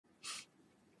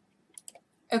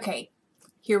Okay,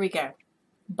 here we go.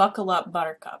 Buckle up,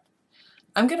 Buttercup.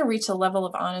 I'm going to reach a level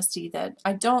of honesty that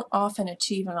I don't often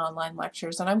achieve in online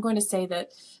lectures, and I'm going to say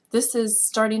that this is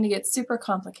starting to get super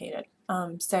complicated.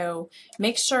 So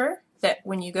make sure that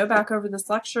when you go back over this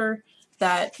lecture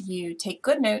that you take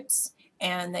good notes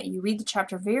and that you read the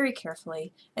chapter very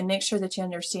carefully and make sure that you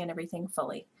understand everything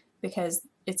fully, because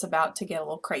it's about to get a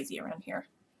little crazy around here.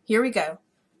 Here we go.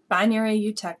 Binary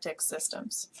eutectic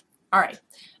systems. All right.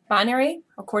 Binary,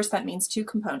 of course, that means two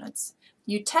components.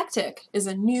 Eutectic is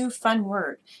a new fun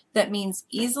word that means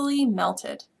easily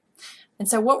melted. And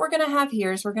so what we're going to have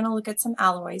here is we're going to look at some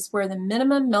alloys where the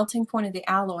minimum melting point of the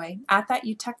alloy at that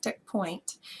eutectic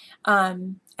point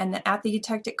at the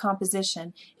eutectic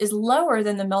composition is lower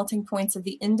than the melting points of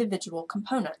the individual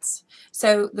components.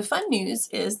 So the fun news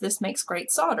is this makes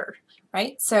great solder,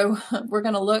 right? So we're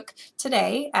going to look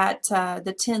today at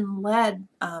the tin lead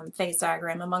phase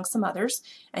diagram among some others,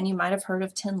 and you might have heard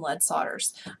of tin lead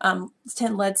solders.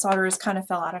 Tin lead solders kind of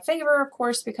fell out of favor, of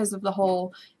course, because of the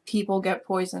whole people get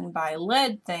poisoned by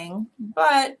lead thing,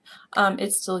 but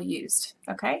it's still used.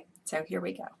 Okay, so here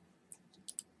we go.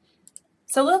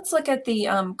 So let's look at the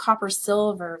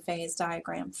copper-silver phase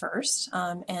diagram first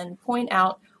and point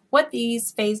out what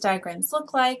these phase diagrams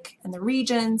look like and the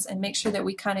regions, and make sure that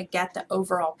we kind of get the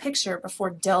overall picture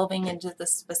before delving into the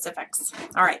specifics.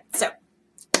 All right, so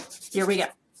here we go.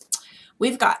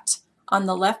 We've got on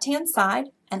the left-hand side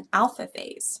an alpha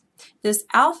phase. This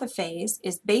alpha phase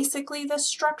is basically the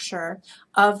structure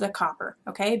of the copper,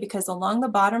 okay? Because along the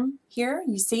bottom here,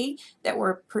 you see that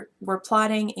we're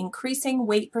plotting increasing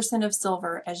weight percent of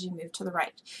silver as you move to the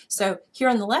right. So here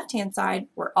on the left-hand side,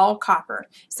 we're all copper.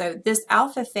 So this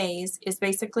alpha phase is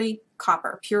basically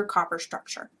copper, pure copper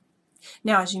structure.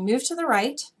 Now, as you move to the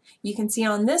right, you can see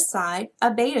on this side a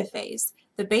beta phase.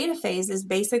 The beta phase is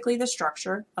basically the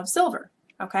structure of silver.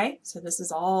 Okay, so this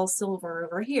is all silver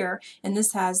over here, and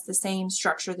this has the same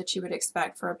structure that you would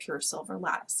expect for a pure silver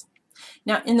lattice.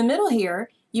 Now, in the middle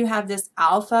here, you have this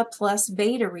alpha plus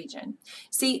beta region.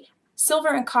 See, silver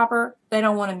and copper, they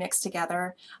don't want to mix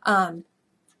together.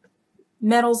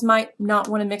 Metals might not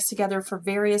want to mix together for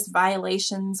various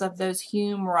violations of those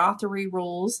Hume-Rothery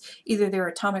rules. Either their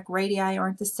atomic radii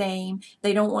aren't the same,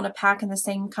 they don't want to pack in the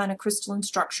same kind of crystalline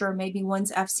structure, maybe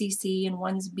one's FCC and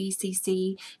one's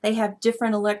BCC. They have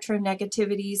different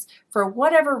electronegativities. For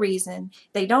whatever reason,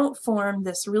 they don't form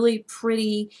this really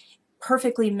pretty,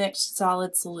 perfectly mixed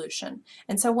solid solution.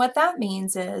 And so what that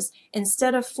means is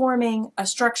instead of forming a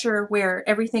structure where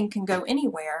everything can go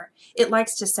anywhere, it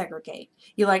likes to segregate.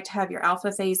 You like to have your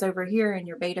alpha phase over here and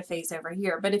your beta phase over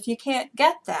here. But if you can't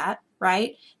get that,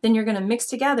 right, then you're going to mix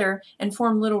together and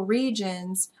form little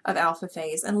regions of alpha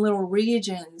phase and little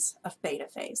regions of beta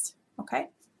phase. Okay?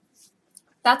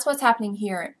 That's what's happening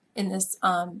here in this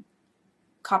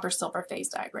copper-silver phase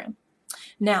diagram.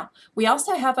 Now, we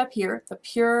also have up here the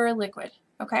pure liquid,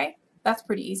 okay? That's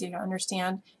pretty easy to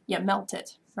understand. You melt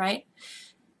it, right?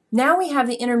 Now we have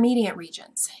the intermediate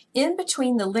regions. In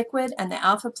between the liquid and the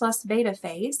alpha plus beta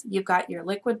phase, you've got your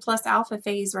liquid plus alpha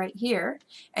phase right here,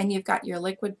 and you've got your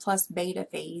liquid plus beta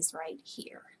phase right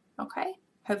here, okay?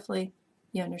 Hopefully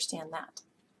you understand that.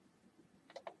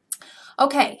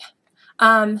 Okay,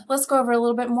 let's go over a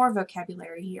little bit more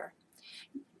vocabulary here.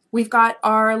 We've got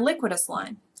our liquidus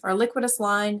line. Our liquidus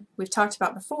line, we've talked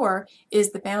about before,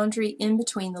 is the boundary in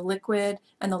between the liquid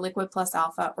and the liquid plus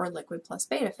alpha or liquid plus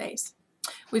beta phase.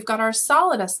 We've got our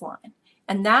solidus line,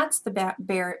 and that's the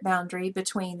boundary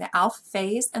between the alpha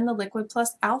phase and the liquid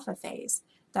plus alpha phase.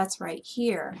 That's right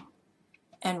here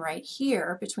and right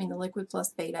here between the liquid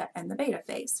plus beta and the beta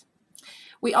phase.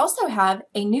 We also have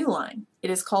a new line.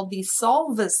 It is called the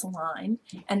solvus line,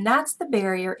 and that's the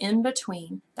barrier in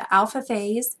between the alpha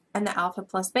phase and the alpha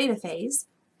plus beta phase,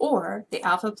 or the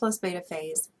alpha plus beta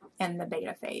phase and the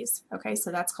beta phase. Okay, so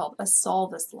that's called a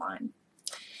solvus line.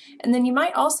 And then you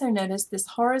might also notice this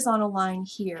horizontal line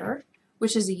here,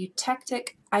 which is a eutectic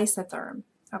isotherm.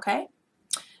 Okay,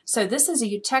 so this is a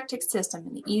eutectic system,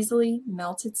 an easily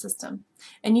melted system.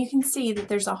 And you can see that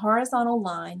there's a horizontal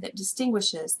line that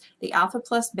distinguishes the alpha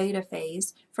plus beta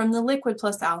phase from the liquid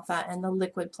plus alpha and the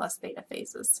liquid plus beta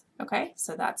phases. Okay,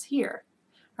 so that's here.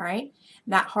 All right,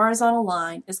 that horizontal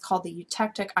line is called the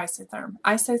eutectic isotherm.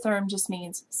 Isotherm just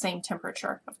means same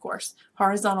temperature, of course.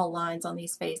 Horizontal lines on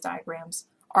these phase diagrams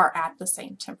are at the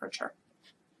same temperature.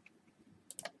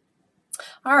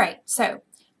 All right, so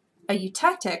a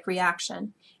eutectic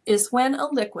reaction is when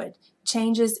a liquid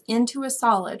changes into a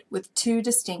solid with two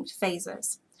distinct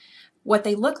phases. What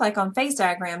they look like on phase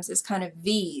diagrams is kind of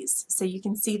V's. So you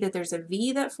can see that there's a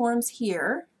V that forms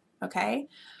here, okay,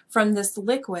 from this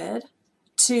liquid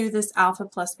to this alpha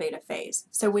plus beta phase.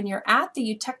 So when you're at the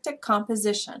eutectic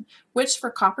composition, which for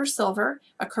copper silver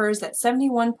occurs at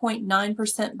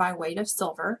 71.9% by weight of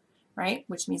silver, right,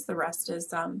 which means the rest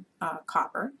is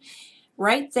copper,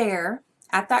 right there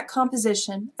at that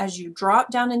composition, as you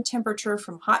drop down in temperature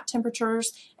from hot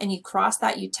temperatures and you cross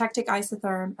that eutectic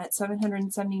isotherm at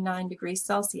 779 degrees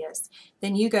Celsius,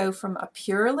 then you go from a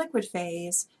pure liquid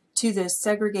phase to the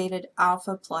segregated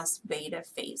alpha plus beta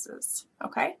phases,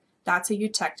 okay? That's a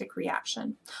eutectic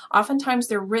reaction. Oftentimes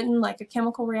they're written like a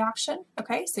chemical reaction,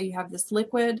 okay? So you have this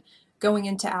liquid going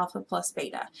into alpha plus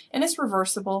beta. And it's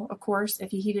reversible, of course.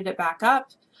 If you heated it back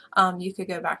up, you could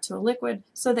go back to a liquid,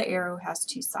 so the arrow has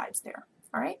two sides there,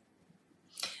 all right?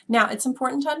 Now, it's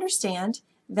important to understand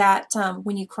that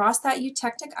when you cross that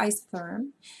eutectic isotherm,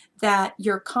 that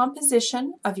your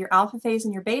composition of your alpha phase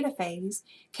and your beta phase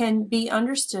can be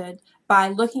understood by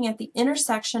looking at the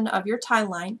intersection of your tie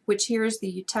line, which here is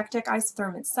the eutectic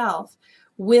isotherm itself,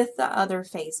 with the other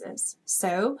phases.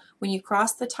 So when you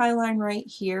cross the tie line right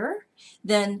here,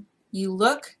 then you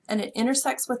look and it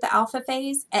intersects with the alpha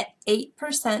phase at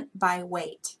 8% by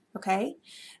weight, okay?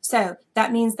 So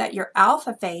that means that your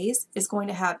alpha phase is going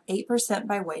to have 8%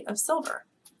 by weight of silver.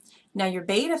 Now your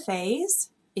beta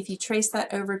phase, if you trace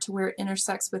that over to where it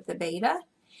intersects with the beta,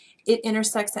 it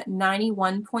intersects at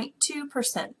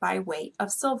 91.2% by weight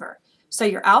of silver. So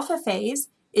your alpha phase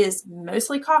is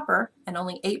mostly copper and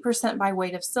only 8% by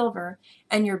weight of silver,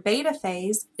 and your beta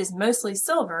phase is mostly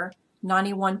silver,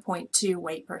 91.2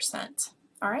 weight percent.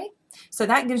 All right, so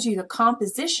that gives you the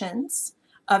compositions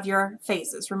of your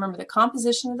phases. Remember, the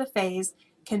composition of the phase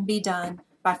can be done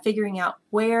by figuring out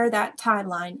where that tie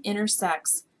line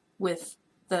intersects with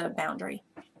the boundary.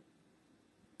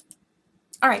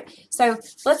 All right, so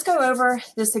let's go over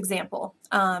this example.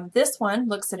 This one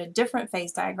looks at a different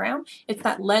phase diagram. It's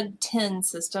that lead-tin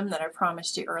system that I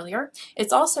promised you earlier.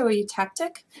 It's also a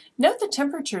eutectic. Note the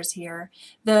temperatures here.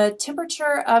 The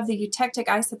temperature of the eutectic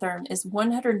isotherm is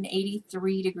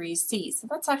 183 degrees C. So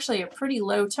that's actually a pretty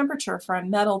low temperature for a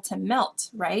metal to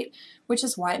melt, right? Which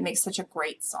is why it makes such a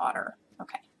great solder.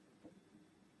 Okay.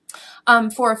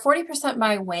 For a 40%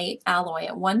 by weight alloy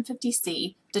at 150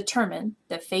 C, determine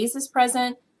the phases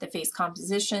present, the phase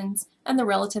compositions, and the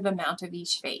relative amount of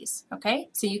each phase. Okay,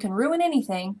 so you can ruin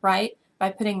anything, right, by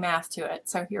putting math to it.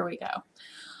 So here we go.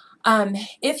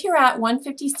 If you're at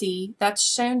 150 C, that's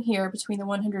shown here between the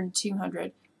 100 and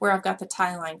 200, where I've got the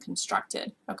tie line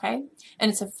constructed. Okay, and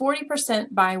it's a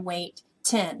 40% by weight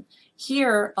tin.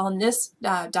 Here on this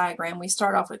diagram, we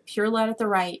start off with pure lead at the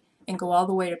right and go all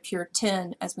the way to pure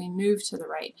tin as we move to the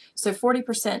right. So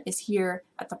 40% is here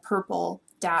at the purple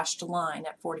dashed line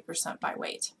at 40% by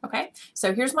weight. Okay,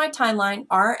 so here's my timeline,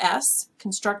 RS,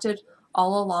 constructed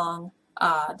all along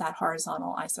that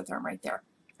horizontal isotherm right there.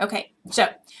 Okay, so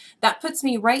that puts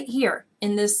me right here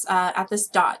in this at this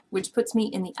dot, which puts me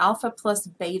in the alpha plus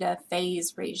beta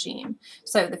phase regime.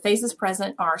 So the phases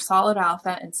present are solid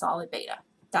alpha and solid beta.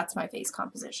 That's my phase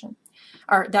composition,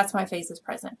 or that's my phases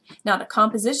present. Now the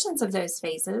compositions of those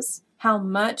phases, how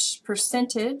much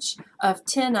percentage of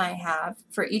tin I have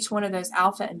for each one of those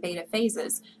alpha and beta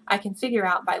phases, I can figure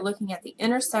out by looking at the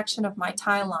intersection of my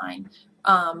tie line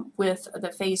with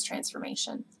the phase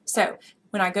transformation. So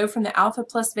when I go from the alpha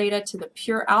plus beta to the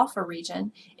pure alpha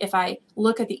region, if I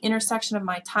look at the intersection of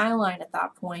my tie line at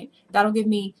that point, that'll give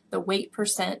me the weight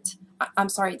percent,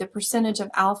 the percentage of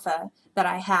alpha that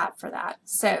I have for that.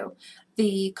 So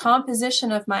the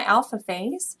composition of my alpha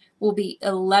phase will be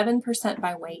 11%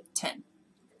 by weight tin.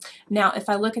 Now if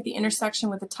I look at the intersection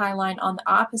with the tie line on the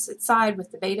opposite side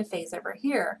with the beta phase over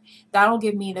here, that'll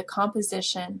give me the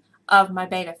composition of my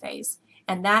beta phase,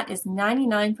 and that is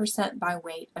 99% by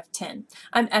weight of tin.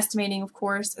 I'm estimating, of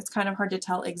course. It's kind of hard to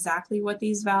tell exactly what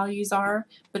these values are,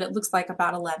 but it looks like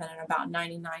about 11 and about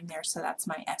 99 there, so that's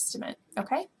my estimate.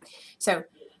 Okay, so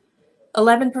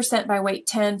 11% by weight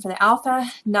tin for the alpha,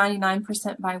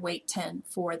 99% by weight tin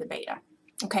for the beta.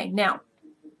 Okay, now,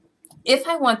 if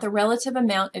I want the relative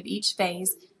amount of each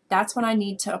phase, that's when I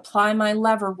need to apply my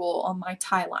lever rule on my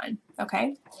tie line.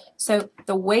 Okay, so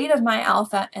the weight of my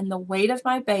alpha and the weight of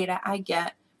my beta I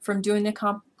get from doing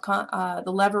the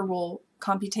lever rule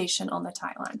computation on the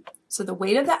tie line. So the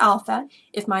weight of the alpha,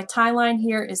 if my tie line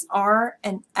here is R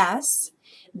and S,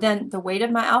 then the weight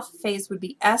of my alpha phase would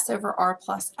be S over R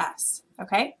plus S.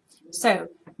 Okay, so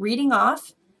reading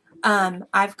off,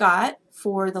 I've got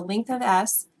for the length of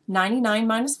S, 99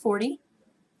 minus 40,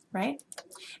 right?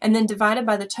 And then divided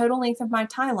by the total length of my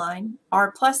tie line,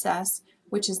 R plus S,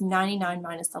 which is 99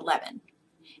 minus 11.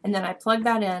 and then I plug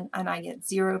that in and I get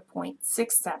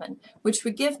 0.67, which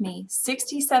would give me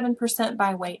 67%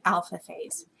 by weight alpha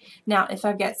phase. Now, if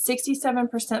I've got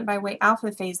 67% by weight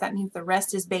alpha phase, that means the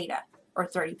rest is beta, or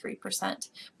 33%.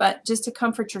 But just to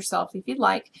comfort yourself, if you'd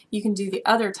like, you can do the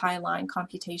other tie line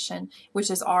computation, which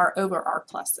is R over R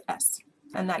plus S,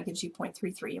 and that gives you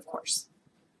 0.33, of course.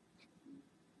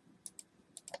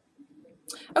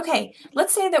 Okay,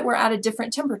 let's say that we're at a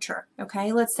different temperature,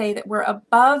 okay? Let's say that we're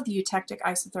above the eutectic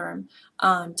isotherm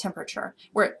temperature.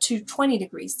 We're at 220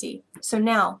 degrees C. So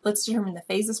now let's determine the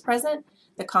phases present,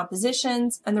 the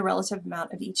compositions, and the relative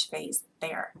amount of each phase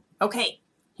there. Okay,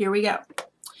 here we go.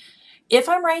 If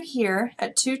I'm right here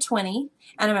at 220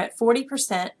 and I'm at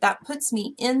 40%, that puts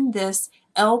me in this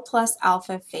L plus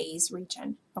alpha phase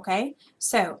region, okay?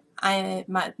 So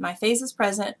my phases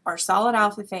present are solid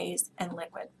alpha phase and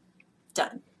liquid.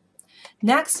 Done.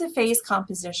 Next to phase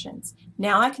compositions.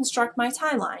 Now I construct my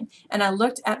tie line and I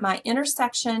looked at my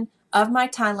intersection of my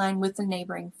tie line with the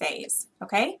neighboring phase.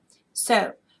 Okay?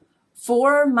 So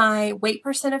for my weight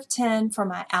percent of 10 for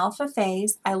my alpha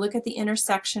phase, I look at the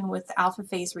intersection with the alpha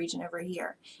phase region over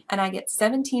here and I get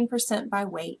 17% by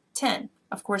weight 10.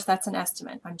 Of course, that's an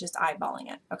estimate. I'm just eyeballing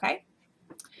it. Okay?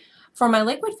 For my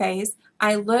liquid phase,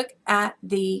 I look at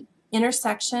the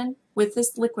intersection with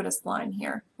this liquidus line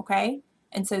here, okay?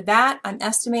 And so that I'm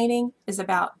estimating is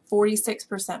about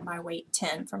 46% by weight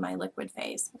 10 for my liquid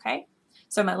phase, okay?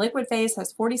 So my liquid phase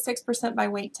has 46% by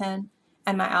weight 10,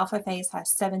 and my alpha phase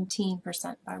has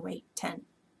 17% by weight 10.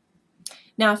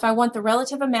 Now, if I want the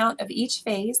relative amount of each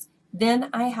phase, then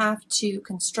I have to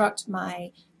construct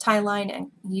my tie line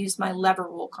and use my lever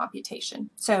rule computation.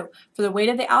 So for the weight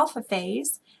of the alpha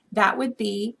phase, that would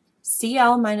be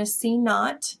CL minus C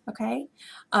naught, okay,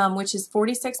 which is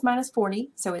 46 minus 40,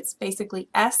 so it's basically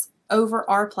S over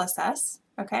R plus S,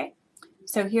 okay?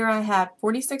 So here I have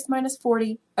 46 minus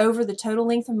 40 over the total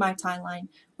length of my tie line,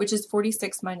 which is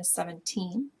 46 minus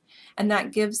 17, and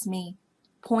that gives me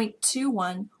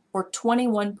 0.21 or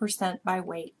 21% by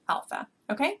weight alpha,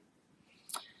 okay?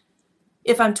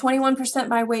 If I'm 21%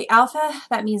 by weight alpha,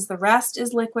 that means the rest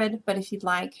is liquid, but if you'd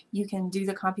like, you can do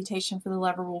the computation for the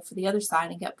lever rule for the other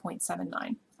side and get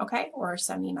 0.79, okay, or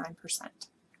 79%.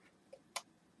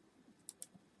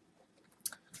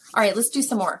 All right, let's do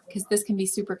some more, because this can be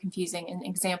super confusing, and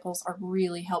examples are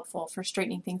really helpful for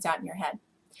straightening things out in your head.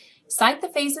 Cite the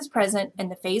phases present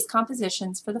and the phase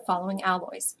compositions for the following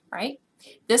alloys, right?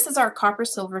 This is our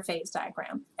copper-silver phase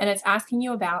diagram, and it's asking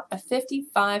you about a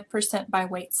 55% by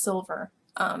weight silver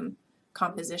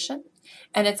composition,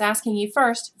 and it's asking you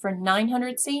first for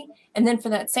 900C, and then for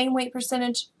that same weight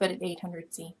percentage, but at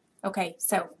 800C. Okay,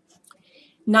 so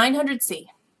 900C,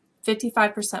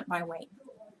 55% by weight.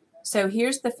 So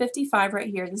here's the 55 right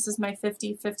here. This is my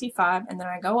 50, 55, and then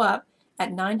I go up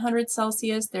at 900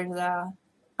 Celsius. There's a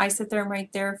isotherm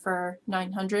right there for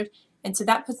 900. And so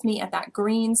that puts me at that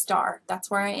green star.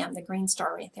 That's where I am, the green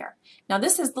star right there. Now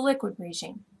this is the liquid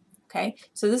regime, okay?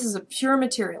 So this is a pure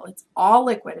material. It's all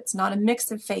liquid. It's not a mix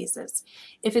of phases.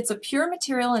 If it's a pure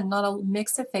material and not a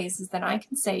mix of phases, then I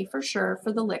can say for sure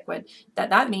for the liquid that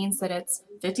that means that it's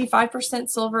 55%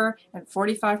 silver and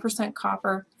 45%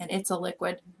 copper, and it's a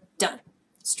liquid. Done.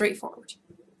 Straightforward.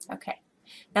 Okay.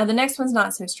 Now the next one's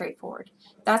not so straightforward.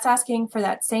 That's asking for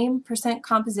that same percent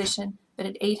composition, but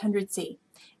at 800C.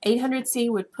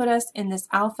 800C would put us in this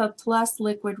alpha plus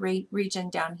liquid region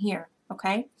down here,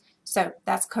 okay? So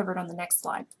that's covered on the next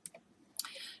slide.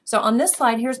 So on this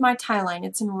slide, here's my tie line.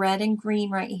 It's in red and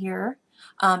green right here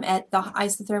at the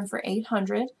isotherm for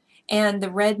 800, and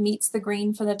the red meets the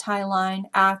green for the tie line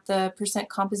at the percent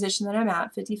composition that I'm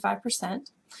at, 55%.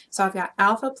 So I've got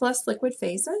alpha plus liquid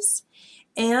phases,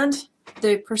 and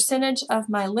the percentage of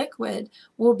my liquid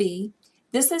will be,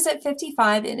 this is at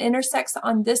 55, it intersects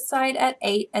on this side at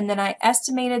 8, and then I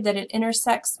estimated that it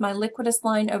intersects my liquidus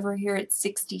line over here at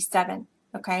 67,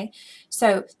 okay?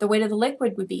 So the weight of the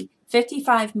liquid would be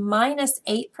 55 minus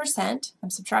 8%, I'm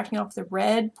subtracting off the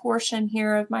red portion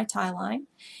here of my tie line,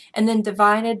 and then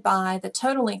divided by the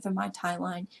total length of my tie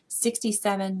line,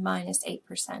 67 minus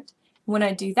 8%. When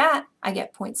I do that, I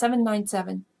get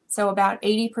 0.797, so about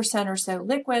 80% or so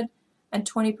liquid and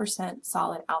 20%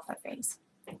 solid alpha phase.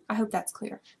 I hope that's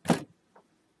clear.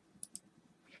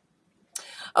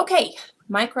 Okay,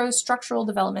 microstructural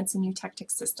developments in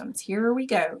eutectic systems. Here we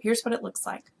go. Here's what it looks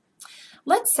like.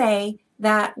 Let's say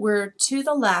that we're to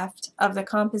the left of the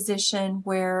composition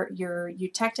where your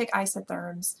eutectic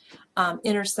isotherms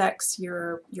intersects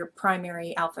your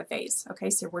primary alpha phase. Okay,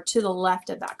 so we're to the left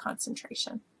of that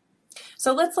concentration.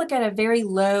 So let's look at a very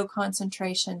low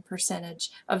concentration percentage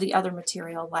of the other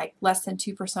material, like less than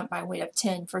 2% by weight of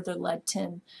tin for the lead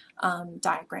tin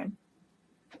diagram.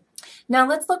 Now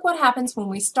let's look what happens when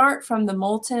we start from the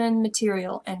molten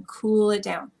material and cool it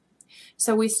down.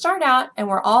 So we start out and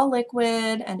we're all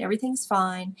liquid and everything's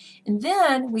fine, and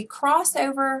then we cross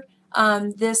over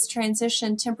this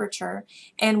transition temperature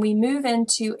and we move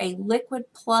into a liquid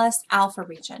plus alpha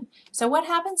region. So what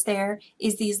happens there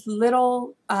is these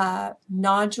little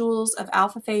nodules of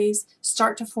alpha phase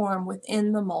start to form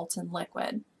within the molten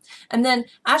liquid. And then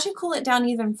as you cool it down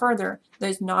even further,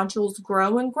 those nodules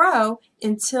grow and grow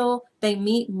until they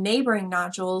meet neighboring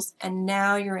nodules, and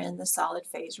now you're in the solid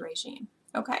phase regime.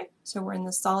 Okay, so we're in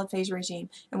the solid phase regime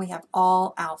and we have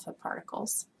all alpha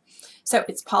particles. So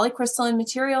it's polycrystalline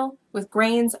material with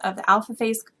grains of the alpha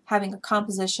phase having a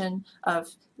composition of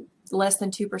less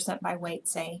than 2% by weight,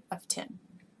 say, of tin.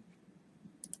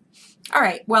 All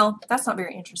right, well, that's not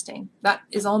very interesting. That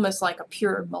is almost like a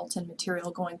pure molten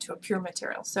material going to a pure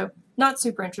material. So not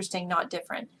super interesting, not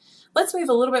different. Let's move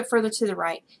a little bit further to the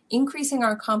right, increasing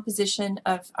our composition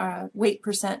of weight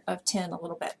percent of tin a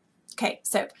little bit. Okay,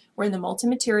 so we're in the molten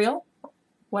material,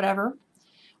 whatever.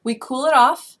 We cool it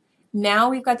off. Now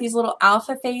we've got these little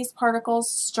alpha phase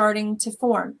particles starting to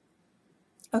form.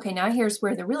 Okay, now here's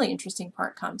where the really interesting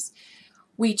part comes.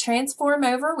 We transform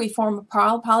over, we form a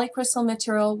polycrystalline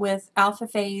material with alpha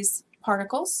phase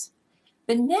particles,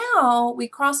 but now we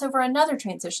cross over another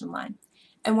transition line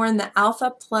and we're in the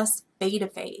alpha plus beta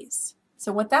phase.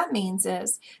 So what that means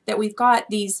is that we've got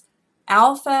these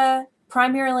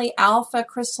primarily alpha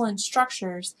crystalline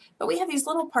structures, but we have these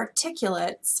little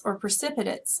particulates or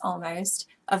precipitates almost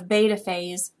of beta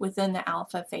phase within the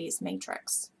alpha phase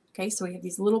matrix. Okay, so we have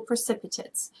these little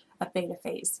precipitates of beta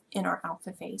phase in our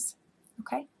alpha phase.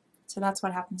 Okay, so that's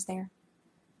what happens there.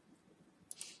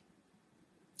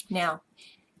 Now,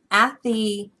 at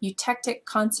the eutectic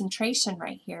concentration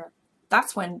right here,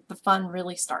 that's when the fun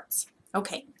really starts.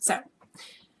 Okay, so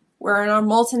we're in our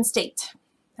molten state.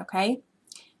 Okay,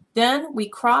 then we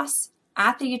cross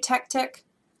at the eutectic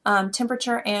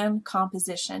temperature and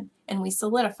composition, and we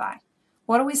solidify.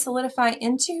 What do we solidify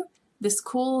into? This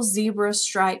cool zebra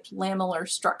striped lamellar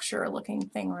structure looking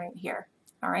thing right here.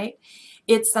 All right,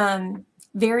 it's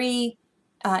very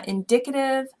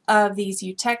indicative of these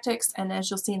eutectics, and as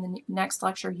you'll see in the next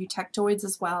lecture, eutectoids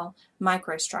as well,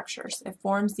 microstructures. It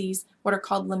forms these what are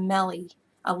called lamellae,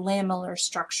 a lamellar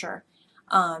structure,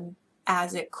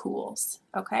 as it cools.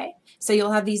 Okay, so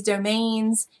you'll have these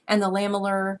domains, and the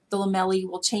lamellae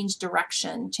will change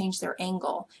direction, change their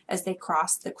angle as they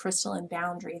cross the crystalline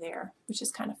boundary there, which is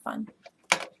kind of fun.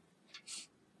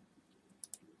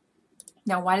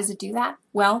 Now, why does it do that?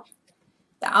 Well,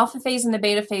 the alpha phase and the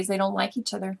beta phase, they don't like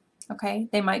each other. Okay,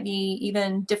 they might be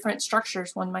even different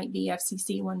structures. One might be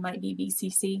FCC, one might be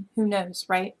BCC, who knows,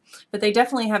 right? But they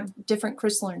definitely have different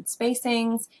crystalline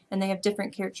spacings, and they have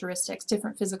different characteristics,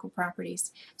 different physical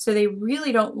properties. So they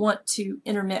really don't want to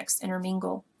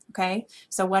intermingle, okay?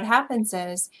 So what happens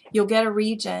is you'll get a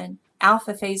region,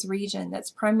 alpha phase region, that's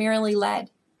primarily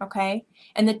lead, okay?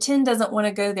 And the tin doesn't want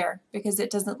to go there because it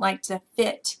doesn't like to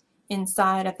fit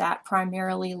inside of that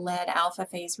primarily lead alpha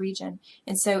phase region.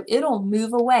 And so it'll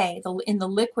move away. In the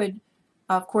liquid,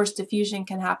 of course, diffusion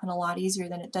can happen a lot easier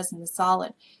than it does in the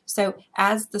solid. So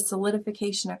as the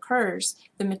solidification occurs,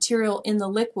 the material in the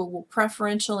liquid will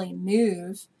preferentially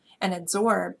move and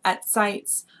absorb at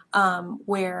sites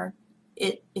where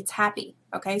it's happy.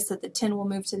 Okay, so the tin will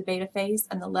move to the beta phase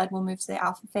and the lead will move to the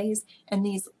alpha phase, and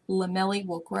these lamellae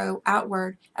will grow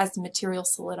outward as the material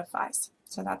solidifies.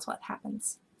 So that's what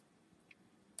happens.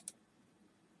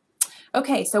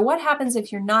 Okay, so what happens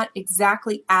if you're not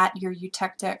exactly at your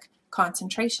eutectic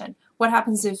concentration? What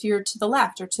happens if you're to the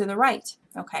left or to the right?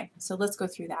 Okay, so let's go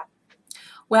through that.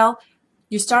 Well,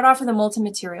 you start off with a molten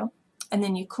material, and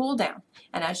then you cool down.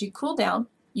 And as you cool down,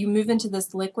 you move into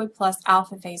this liquid plus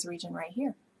alpha phase region right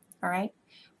here. All right?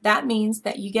 That means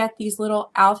that you get these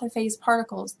little alpha phase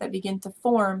particles that begin to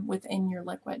form within your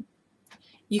liquid.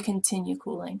 You continue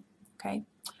cooling. Okay?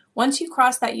 Once you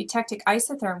cross that eutectic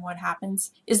isotherm, what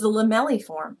happens is the lamellae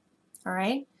form, all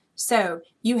right? So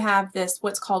you have this,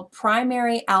 what's called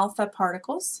primary alpha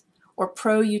particles, or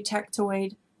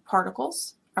pro-eutectoid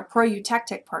particles, or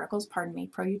pro-eutectic particles, pardon me,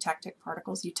 pro-eutectic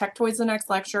particles. Eutectoid's the next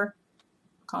lecture.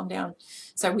 Calm down.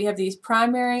 So we have these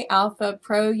primary alpha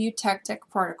pro-eutectic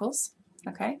particles,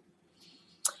 okay?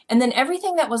 And then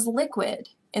everything that was liquid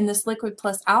in this liquid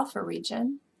plus alpha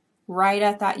region, right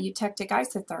at that eutectic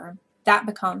isotherm, that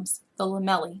becomes the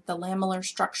lamellae, the lamellar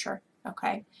structure,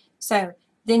 okay? So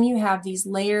then you have these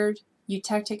layered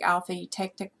eutectic alpha,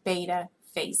 eutectic beta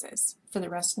phases for the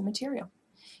rest of the material.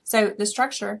 So the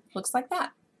structure looks like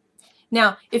that.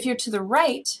 Now, if you're to the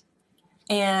right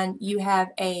and you have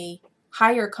a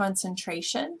higher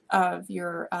concentration of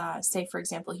your, say for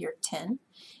example here 10,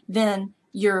 then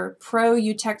your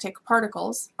pro-eutectic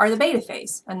particles are the beta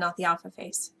phase and not the alpha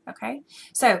phase, okay?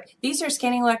 So these are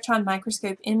scanning electron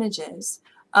microscope images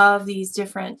of these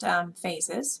different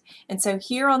phases. And so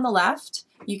here on the left,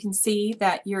 you can see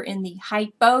that you're in the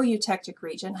hypo-eutectic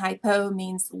region. Hypo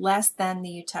means less than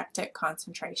the eutectic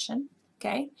concentration.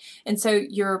 Okay, and so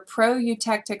your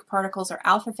pro-eutectic particles are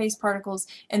alpha phase particles,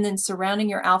 and then surrounding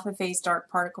your alpha phase dark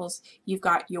particles, you've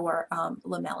got your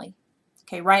lamellae.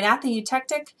 Okay, right at the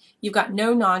eutectic, you've got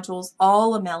no nodules,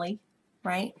 all lamellae,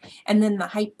 right? And then the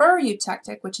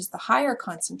hyper-eutectic, which is the higher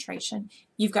concentration,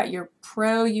 you've got your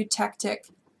pro-eutectic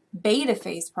beta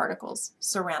phase particles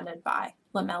surrounded by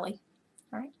lamellae.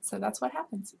 All right, so that's what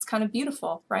happens. It's kind of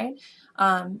beautiful, right?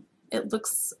 It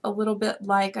looks a little bit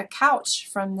like a couch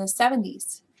from the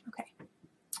 70s. Okay.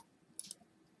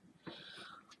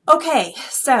 Okay,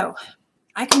 so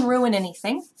I can ruin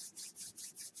anything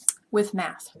with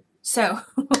math. So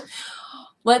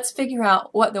let's figure out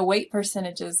what the weight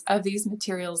percentages of these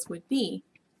materials would be.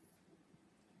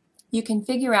 You can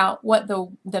figure out what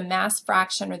the mass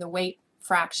fraction or the weight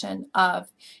fraction of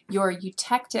your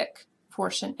eutectic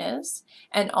portion is,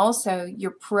 and also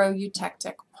your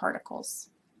pro-eutectic particles.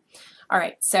 All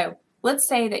right, so let's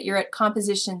say that you're at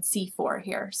composition C4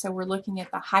 here. So we're looking at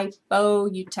the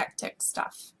hypo-eutectic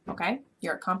stuff, okay?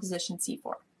 You're at composition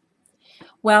C4.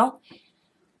 Well,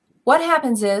 what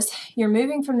happens is you're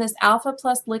moving from this alpha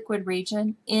plus liquid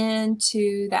region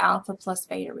into the alpha plus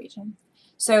beta region.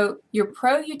 So your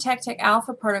pro-eutectic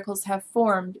alpha particles have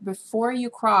formed before you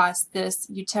cross this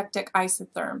eutectic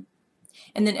isotherm.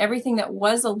 And then everything that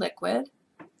was a liquid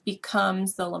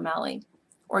becomes the lamellae,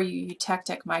 or your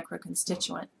eutectic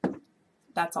microconstituent.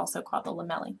 That's also called the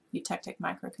lamellae, eutectic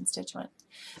microconstituent.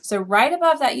 So right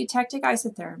above that eutectic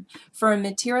isotherm, for a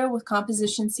material with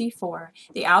composition C4,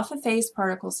 the alpha phase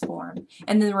particles form,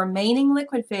 and the remaining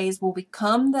liquid phase will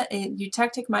become the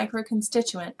eutectic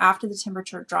microconstituent after the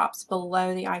temperature drops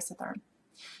below the isotherm.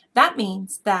 That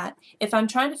means that if I'm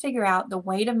trying to figure out the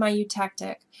weight of my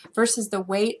eutectic versus the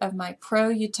weight of my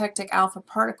pro-eutectic alpha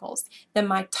particles, then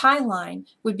my tie line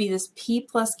would be this P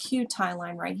plus Q tie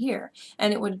line right here.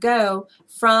 And it would go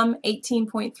from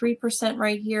 18.3%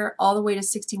 right here all the way to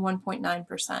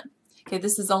 61.9%. Okay,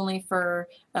 this is only for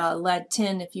lead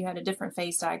tin. If you had a different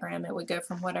phase diagram, it would go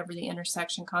from whatever the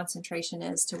intersection concentration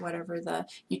is to whatever the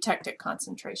eutectic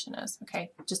concentration is.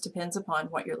 Okay, just depends upon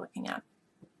what you're looking at.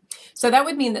 So that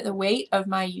would mean that the weight of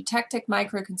my eutectic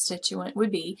microconstituent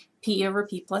would be P over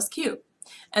P plus Q.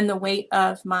 And the weight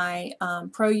of my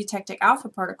pro-eutectic alpha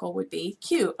particle would be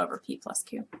Q over P plus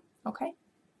Q. Okay?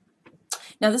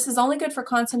 Now this is only good for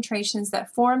concentrations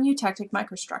that form eutectic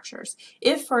microstructures.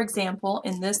 If, for example,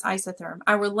 in this isotherm,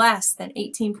 I were less than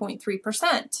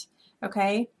 18.3%,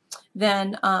 okay,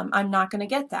 then I'm not going to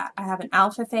get that. I have an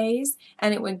alpha phase,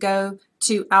 and it would go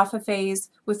to alpha phase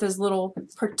with those little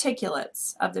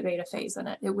particulates of the beta phase in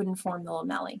it. It wouldn't form the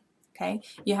lamellae. Okay,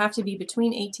 you have to be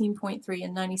between 18.3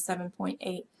 and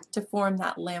 97.8 to form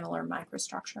that lamellar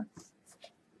microstructure.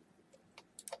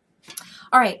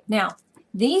 All right, now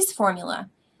these formula,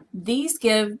 these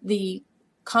give the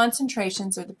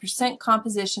concentrations or the percent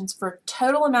compositions for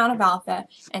total amount of alpha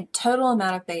and total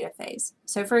amount of beta phase.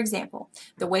 So for example,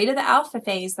 the weight of the alpha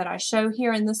phase that I show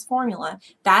here in this formula,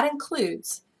 that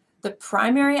includes the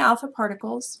primary alpha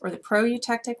particles or the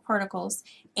pro-eutectic particles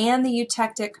and the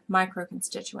eutectic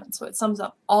microconstituent. So it sums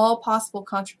up all possible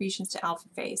contributions to alpha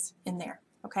phase in there,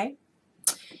 okay?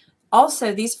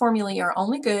 Also, these formulae are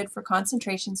only good for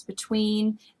concentrations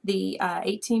between the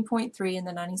 18.3 and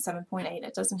the 97.8.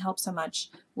 It doesn't help so much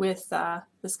with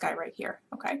this guy right here,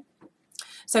 okay?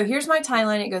 So here's my tie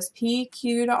line. It goes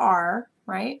PQ to R,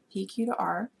 right? PQ to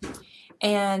R.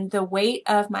 And the weight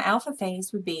of my alpha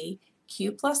phase would be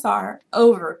Q plus R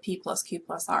over P plus Q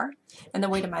plus R. And the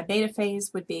weight of my beta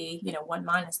phase would be, 1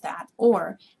 minus that,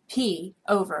 or P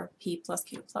over P plus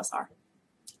Q plus R.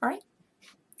 All right?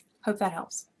 Hope that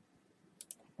helps.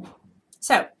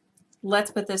 So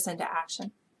let's put this into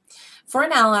action. For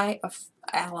an alloy of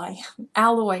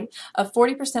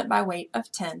 40% by weight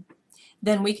of 10,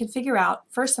 then we can figure out,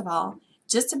 first of all,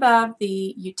 just above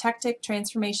the eutectic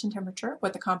transformation temperature,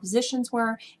 what the compositions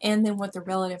were, and then what the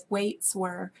relative weights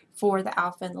were for the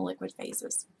alpha and the liquid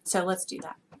phases. So let's do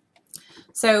that.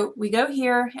 So we go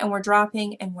here and we're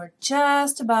dropping, and we're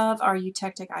just above our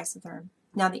eutectic isotherm.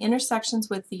 Now the intersections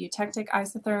with the eutectic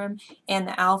isotherm and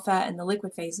the alpha and the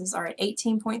liquid phases are at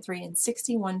 18.3 and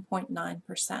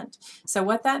 61.9%. So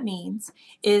what that means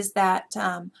is that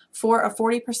for a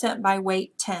 40% by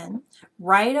weight 10,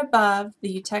 right above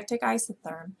the eutectic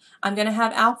isotherm, I'm going to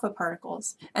have alpha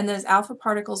particles, and those alpha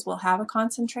particles will have a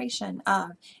concentration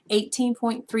of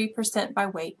 18.3% by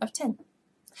weight of 10.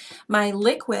 My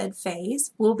liquid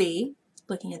phase will be,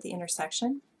 looking at the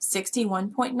intersection,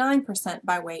 61.9%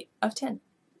 by weight of 10.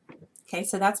 Okay,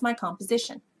 so that's my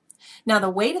composition. Now the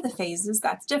weight of the phases,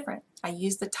 that's different. I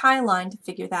use the tie line to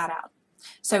figure that out.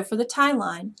 So for the tie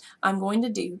line, I'm going to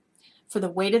do, for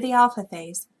the weight of the alpha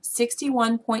phase,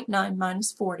 61.9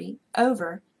 minus 40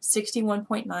 over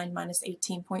 61.9 minus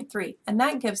 18.3, and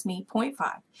that gives me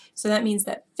 0.5. So that means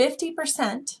that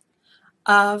 50%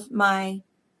 of my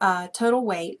total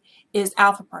weight is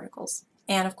alpha particles.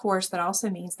 And of course, that also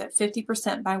means that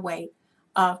 50% by weight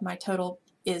of my total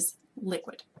is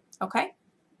liquid. Okay?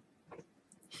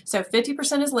 So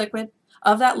 50% is liquid.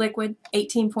 Of that liquid,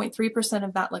 18.3%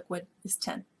 of that liquid is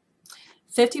 10.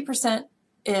 50%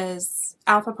 is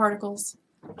alpha particles,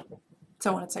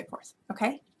 so on and so forth.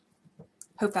 Okay?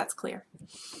 Hope that's clear.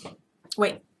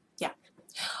 Wait, yeah.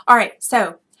 All right,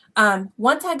 so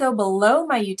once I go below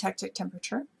my eutectic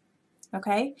temperature,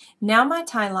 okay, now my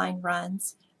tie line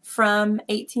runs from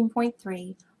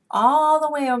 18.3 all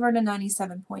the way over to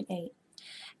 97.8.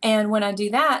 And when I do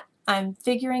that, I'm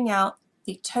figuring out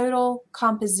the total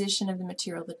composition of the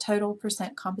material, the total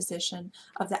percent composition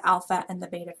of the alpha and the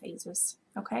beta phases.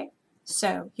 Okay,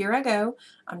 so here I go.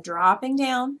 I'm dropping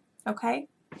down. Okay,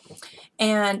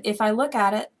 and if I look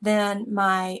at it, then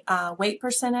my weight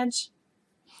percentage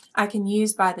I can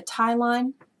use by the tie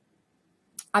line.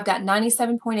 I've got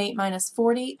 97.8 minus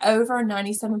 40 over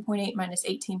 97.8 minus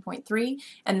 18.3,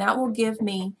 and that will give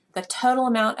me the total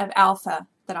amount of alpha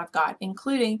that I've got,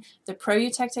 including the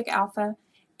pro-eutectic alpha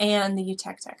and the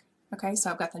eutectic. Okay,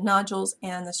 so I've got the nodules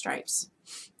and the stripes.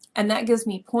 And that gives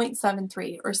me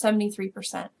 0.73 or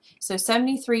 73%. So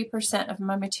 73% of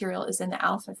my material is in the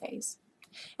alpha phase.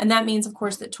 And that means, of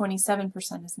course, that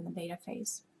 27% is in the beta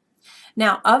phase.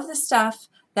 Now, of the stuff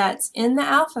that's in the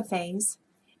alpha phase,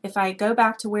 if I go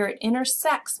back to where it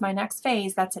intersects my next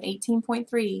phase, that's at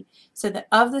 18.3. So that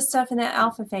of the stuff in that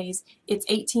alpha phase, it's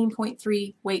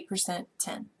 18.3 weight percent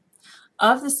 10.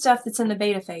 Of the stuff that's in the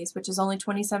beta phase, which is only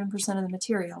 27% of the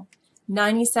material,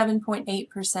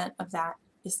 97.8% of that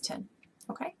is 10.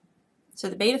 Okay? So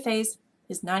the beta phase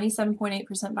is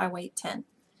 97.8% by weight 10.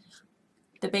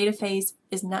 The beta phase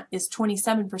is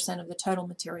 27% of the total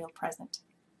material present.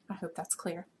 I hope that's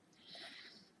clear.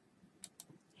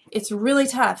 It's really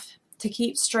tough to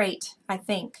keep straight, I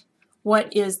think,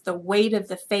 what is the weight of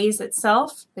the phase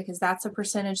itself, because that's a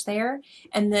percentage there,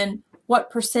 and then what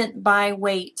percent by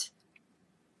weight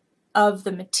of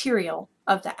the material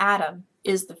of the atom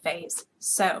is the phase.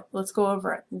 So let's go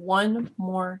over it one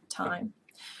more time.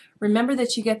 Remember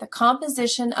that you get the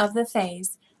composition of the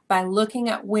phase by looking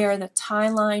at where the tie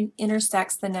line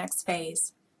intersects the next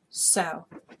phase. So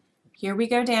here we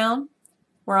go down.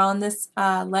 We're on this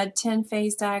lead 10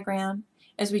 phase diagram.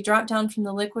 As we drop down from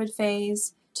the liquid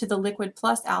phase to the liquid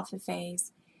plus alpha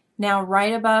phase, now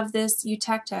right above this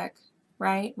eutectic,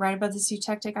 right above this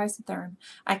eutectic isotherm,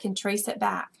 I can trace it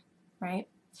back, right?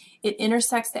 It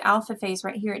intersects the alpha phase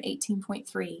right here at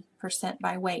 18.3%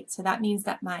 by weight. So that means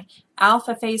that my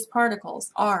alpha phase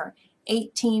particles are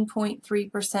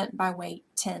 18.3% by weight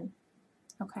 10.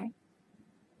 Okay.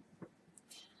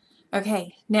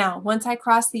 Okay, now once I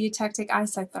cross the eutectic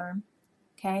isotherm,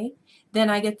 okay, then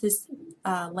I get this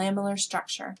lamellar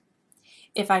structure.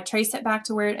 If I trace it back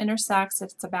to where it intersects,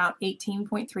 it's about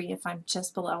 18.3. If I'm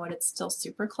just below it, it's still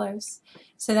super close.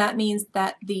 So that means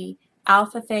that the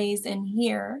alpha phase in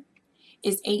here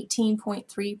is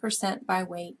 18.3% by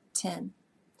weight 10.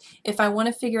 If I want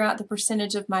to figure out the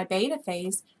percentage of my beta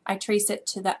phase, I trace it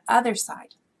to the other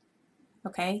side,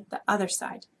 okay, the other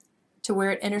side, to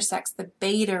where it intersects the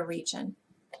beta region.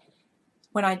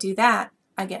 When I do that,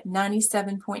 I get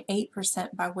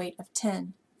 97.8% by weight of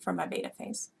 10 for my beta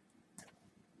phase.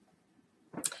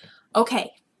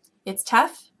 Okay, it's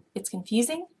tough, it's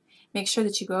confusing. Make sure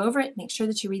that you go over it, make sure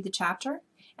that you read the chapter,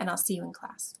 and I'll see you in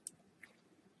class.